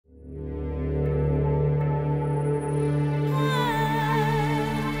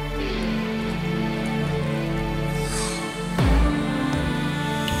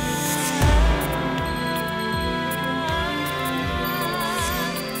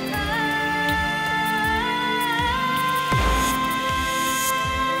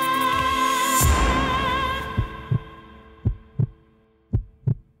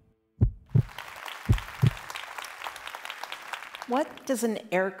What does an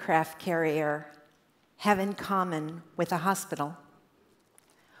aircraft carrier have in common with a hospital?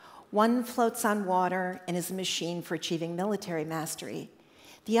 One floats on water and is a machine for achieving military mastery.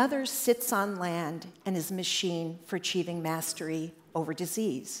 The other sits on land and is a machine for achieving mastery over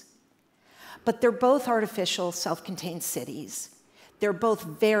disease. But they're both artificial, self-contained cities. They're both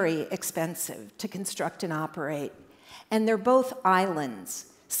very expensive to construct and operate. And they're both islands,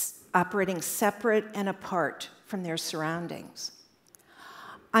 operating separate and apart from their surroundings.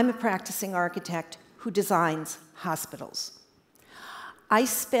 I'm a practicing architect who designs hospitals. I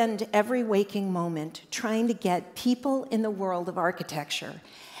spend every waking moment trying to get people in the world of architecture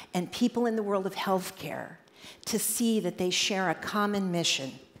and people in the world of healthcare to see that they share a common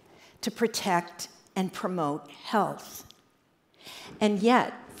mission to protect and promote health. And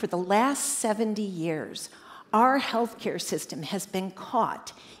yet, for the last 70 years, our healthcare system has been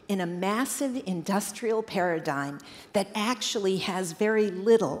caught in a massive industrial paradigm that actually has very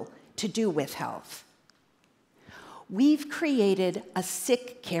little to do with health. We've created a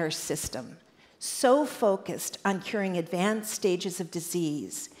sick care system so focused on curing advanced stages of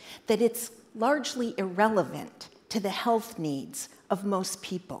disease that it's largely irrelevant to the health needs of most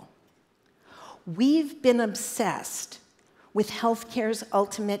people. We've been obsessed with healthcare's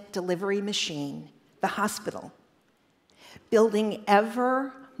ultimate delivery machine, the hospital, building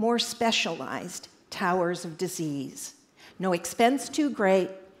ever more specialized towers of disease. No expense too great,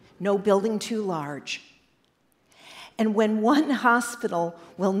 no building too large. And when one hospital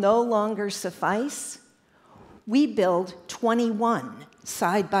will no longer suffice, we build 21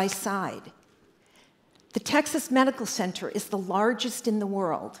 side by side. The Texas Medical Center is the largest in the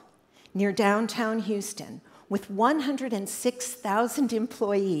world, near downtown Houston, with 106,000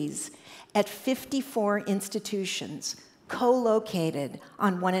 employees at 54 institutions, co-located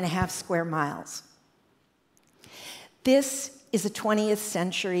on 1.5 square miles. This is a 20th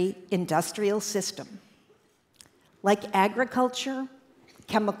century industrial system. Like agriculture,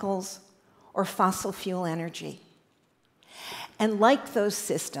 chemicals, or fossil fuel energy. And like those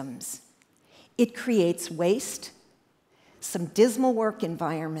systems, it creates waste, some dismal work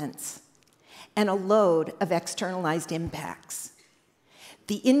environments, and a load of externalized impacts.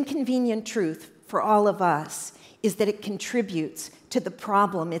 The inconvenient truth for all of us is that it contributes to the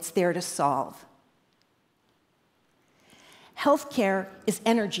problem it's there to solve. Healthcare is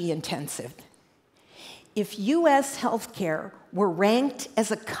energy intensive. If US healthcare were ranked as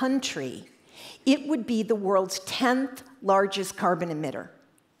a country, it would be the world's 10th largest carbon emitter.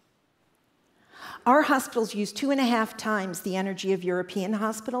 Our hospitals use 2.5 times the energy of European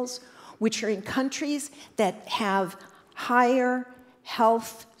hospitals, which are in countries that have higher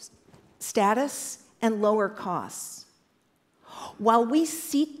health status and lower costs. While we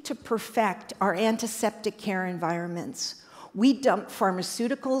seek to perfect our antiseptic care environments, we dump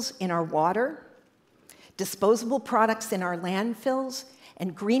pharmaceuticals in our water, disposable products in our landfills,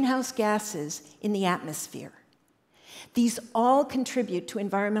 and greenhouse gases in the atmosphere. These all contribute to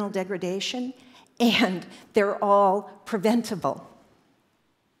environmental degradation, and they're all preventable.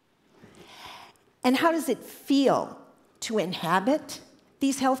 And how does it feel to inhabit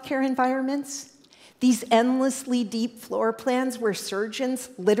these healthcare environments? These endlessly deep floor plans where surgeons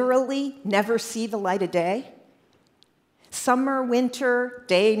literally never see the light of day? Summer, winter,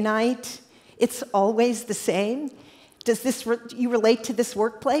 day, night, it's always the same. Does you relate to this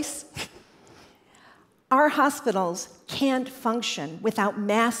workplace? Our hospitals can't function without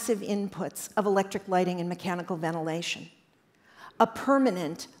massive inputs of electric lighting and mechanical ventilation, a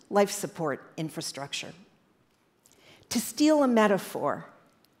permanent life support infrastructure. To steal a metaphor,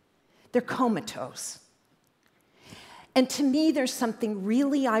 they're comatose. And to me, there's something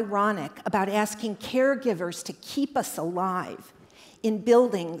really ironic about asking caregivers to keep us alive in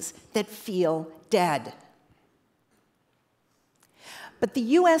buildings that feel dead. But the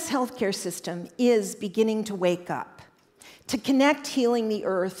US healthcare system is beginning to wake up, to connect healing the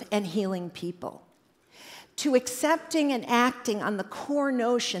earth and healing people, to accepting and acting on the core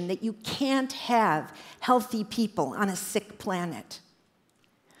notion that you can't have healthy people on a sick planet.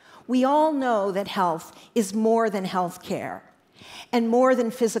 We all know that health is more than health care and more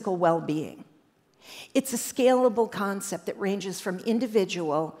than physical well-being. It's a scalable concept that ranges from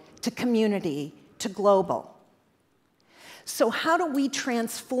individual to community to global. So how do we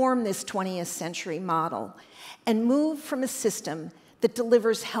transform this 20th century model and move from a system that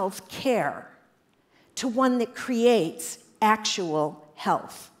delivers health care to one that creates actual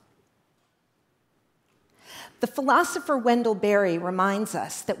health? The philosopher Wendell Berry reminds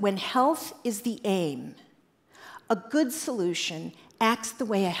us that when health is the aim, a good solution acts the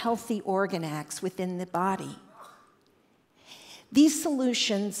way a healthy organ acts within the body. These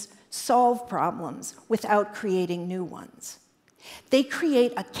solutions solve problems without creating new ones. They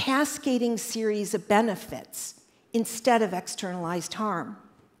create a cascading series of benefits instead of externalized harm.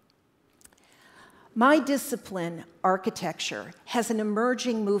 My discipline, architecture, has an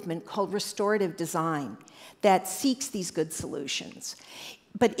emerging movement called restorative design that seeks these good solutions.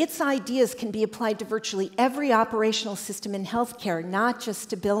 But its ideas can be applied to virtually every operational system in healthcare, not just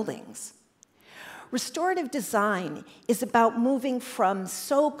to buildings. Restorative design is about moving from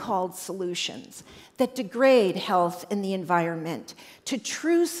so-called solutions that degrade health and the environment to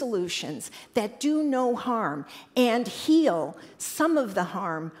true solutions that do no harm and heal some of the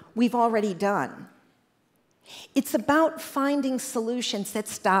harm we've already done. It's about finding solutions that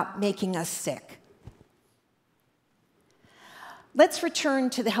stop making us sick. Let's return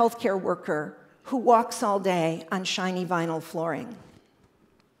to the healthcare worker who walks all day on shiny vinyl flooring.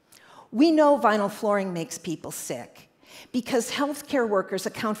 We know vinyl flooring makes people sick because healthcare workers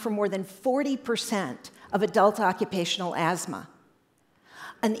account for more than 40% of adult occupational asthma,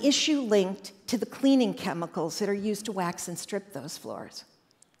 an issue linked to the cleaning chemicals that are used to wax and strip those floors.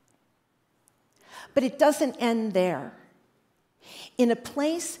 But it doesn't end there. In a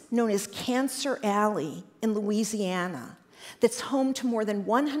place known as Cancer Alley in Louisiana, that's home to more than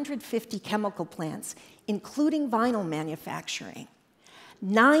 150 chemical plants, including vinyl manufacturing,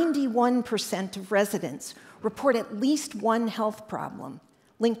 91% of residents report at least one health problem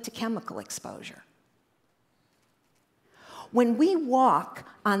linked to chemical exposure. When we walk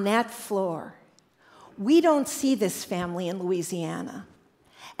on that floor, we don't see this family in Louisiana.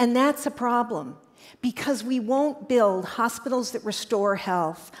 And that's a problem, because we won't build hospitals that restore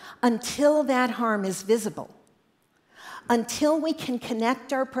health until that harm is visible, until we can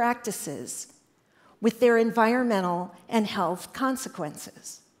connect our practices with their environmental and health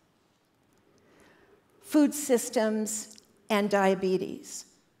consequences. Food systems and diabetes,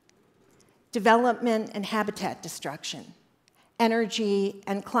 development and habitat destruction, energy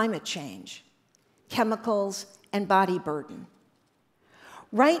and climate change, chemicals and body burden.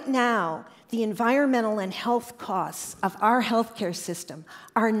 Right now, the environmental and health costs of our healthcare system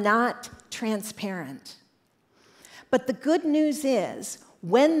are not transparent. But the good news is,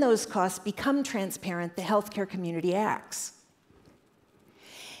 when those costs become transparent, the healthcare community acts.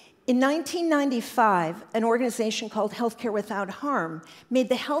 In 1995, an organization called Healthcare Without Harm made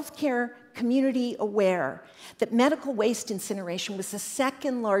the healthcare community aware that medical waste incineration was the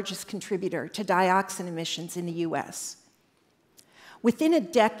second largest contributor to dioxin emissions in the US. Within a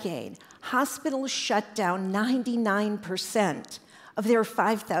decade, hospitals shut down 99% of their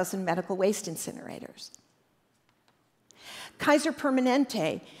 5,000 medical waste incinerators. Kaiser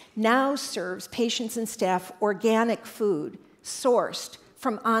Permanente now serves patients and staff organic food sourced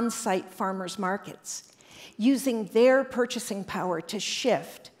from on-site farmers markets, using their purchasing power to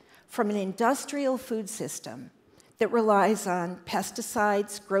shift from an industrial food system that relies on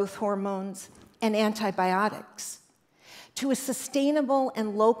pesticides, growth hormones, and antibiotics to a sustainable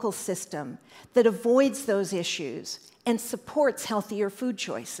and local system that avoids those issues and supports healthier food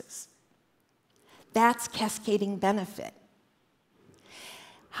choices. That's cascading benefit.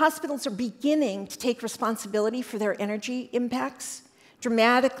 Hospitals are beginning to take responsibility for their energy impacts,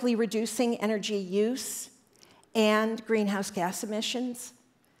 dramatically reducing energy use and greenhouse gas emissions.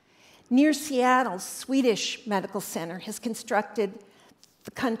 Near Seattle, Swedish Medical Center has constructed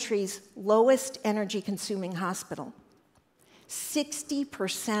the country's lowest energy-consuming hospital.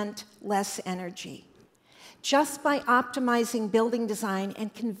 60% less energy, just by optimizing building design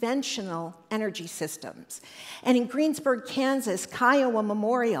and conventional energy systems. And in Greensburg, Kansas, Kiowa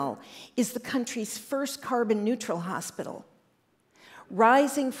Memorial is the country's first carbon-neutral hospital,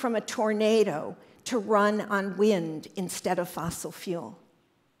 rising from a tornado to run on wind instead of fossil fuel.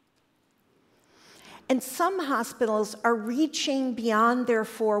 And some hospitals are reaching beyond their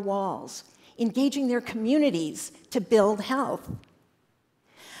four walls, engaging their communities to build health.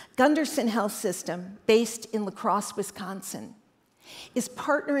 Gunderson Health System, based in La Crosse, Wisconsin, is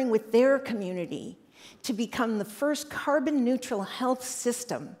partnering with their community to become the first carbon-neutral health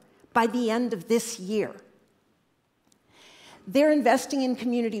system by the end of this year. They're investing in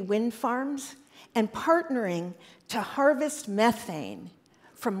community wind farms and partnering to harvest methane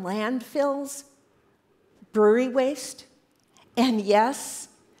from landfills, brewery waste, and yes,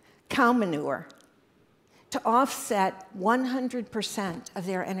 cow manure, to offset 100% of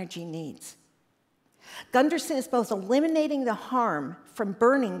their energy needs. Gunderson is both eliminating the harm from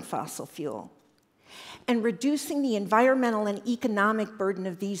burning fossil fuel and reducing the environmental and economic burden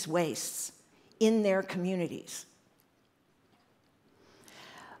of these wastes in their communities.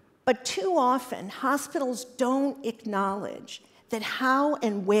 But too often, hospitals don't acknowledge that how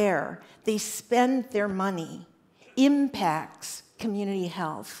and where they spend their money impacts community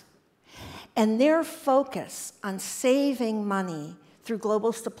health. And their focus on saving money through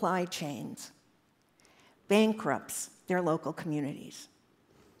global supply chains bankrupts their local communities.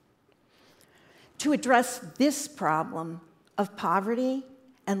 To address this problem of poverty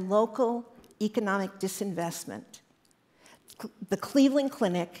and local economic disinvestment, the Cleveland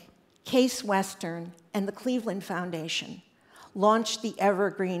Clinic, Case Western, and the Cleveland Foundation launched the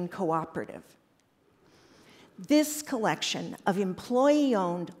Evergreen Cooperative. This collection of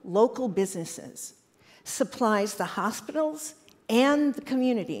employee-owned local businesses supplies the hospitals and the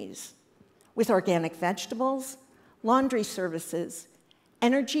communities with organic vegetables, laundry services,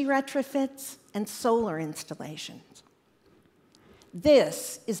 energy retrofits, and solar installations.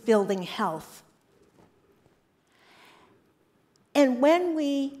 This is building health. And when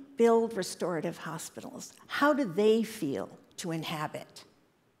we build restorative hospitals, how do they feel to inhabit?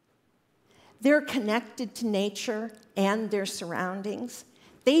 They're connected to nature and their surroundings.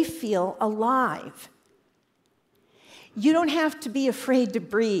 They feel alive. You don't have to be afraid to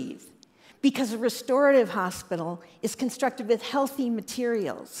breathe, because a restorative hospital is constructed with healthy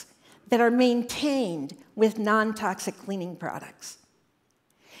materials that are maintained with non-toxic cleaning products.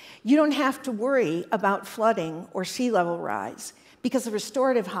 You don't have to worry about flooding or sea level rise, because a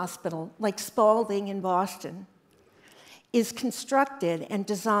restorative hospital, like Spaulding in Boston, is constructed and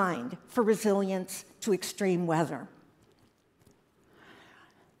designed for resilience to extreme weather.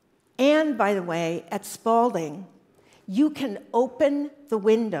 And by the way, at Spaulding, you can open the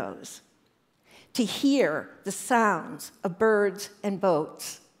windows to hear the sounds of birds and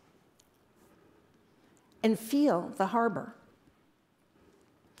boats and feel the harbor.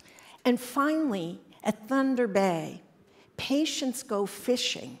 And finally, at Thunder Bay, patients go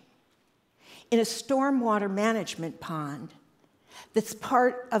fishing in a stormwater management pond that's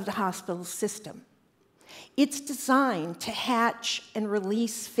part of the hospital system. It's designed to hatch and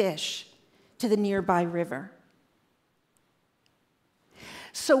release fish to the nearby river.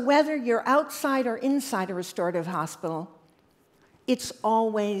 So whether you're outside or inside a restorative hospital, it's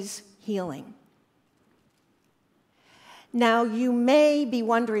always healing. Now, you may be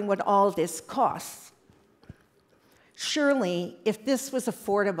wondering what all this costs. Surely, if this was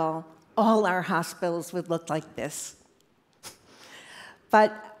affordable, all our hospitals would look like this.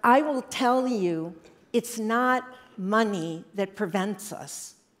 But I will tell you, it's not money that prevents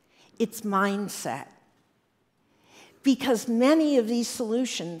us, it's mindset. Because many of these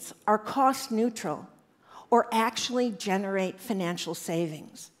solutions are cost neutral or actually generate financial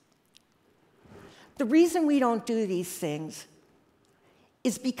savings. The reason we don't do these things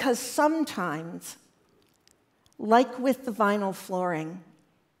is because sometimes, like with the vinyl flooring,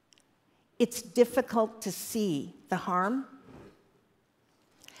 it's difficult to see the harm.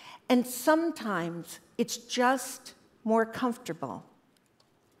 And sometimes it's just more comfortable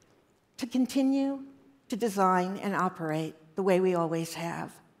to continue to design and operate the way we always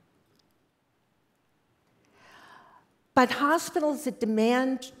have. But hospitals that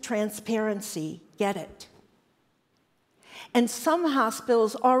demand transparency get it. And some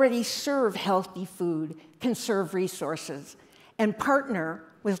hospitals already serve healthy food, conserve resources, and partner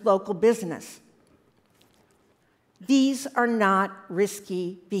with local business. These are not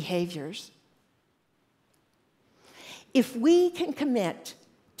risky behaviors. If we can commit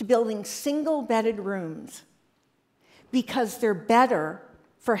to building single-bedded rooms because they're better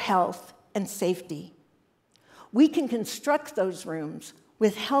for health and safety, we can construct those rooms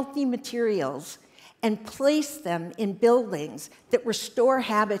with healthy materials and place them in buildings that restore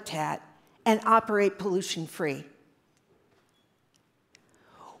habitat and operate pollution-free.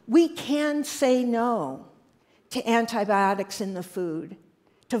 We can say no to antibiotics in the food,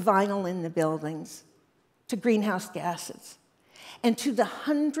 to vinyl in the buildings, to greenhouse gases, and to the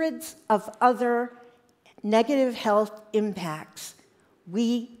hundreds of other negative health impacts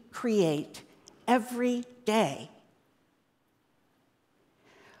we create every day.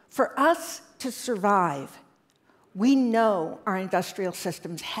 For us to survive, we know our industrial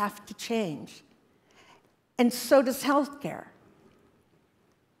systems have to change, and so does healthcare.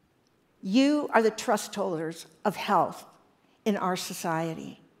 You are the trust holders of health in our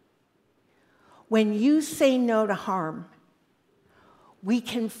society. When you say no to harm, we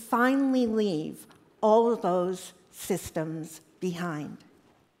can finally leave all of those systems behind.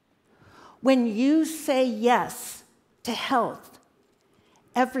 When you say yes to health,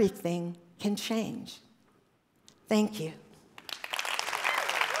 everything can change. Thank you.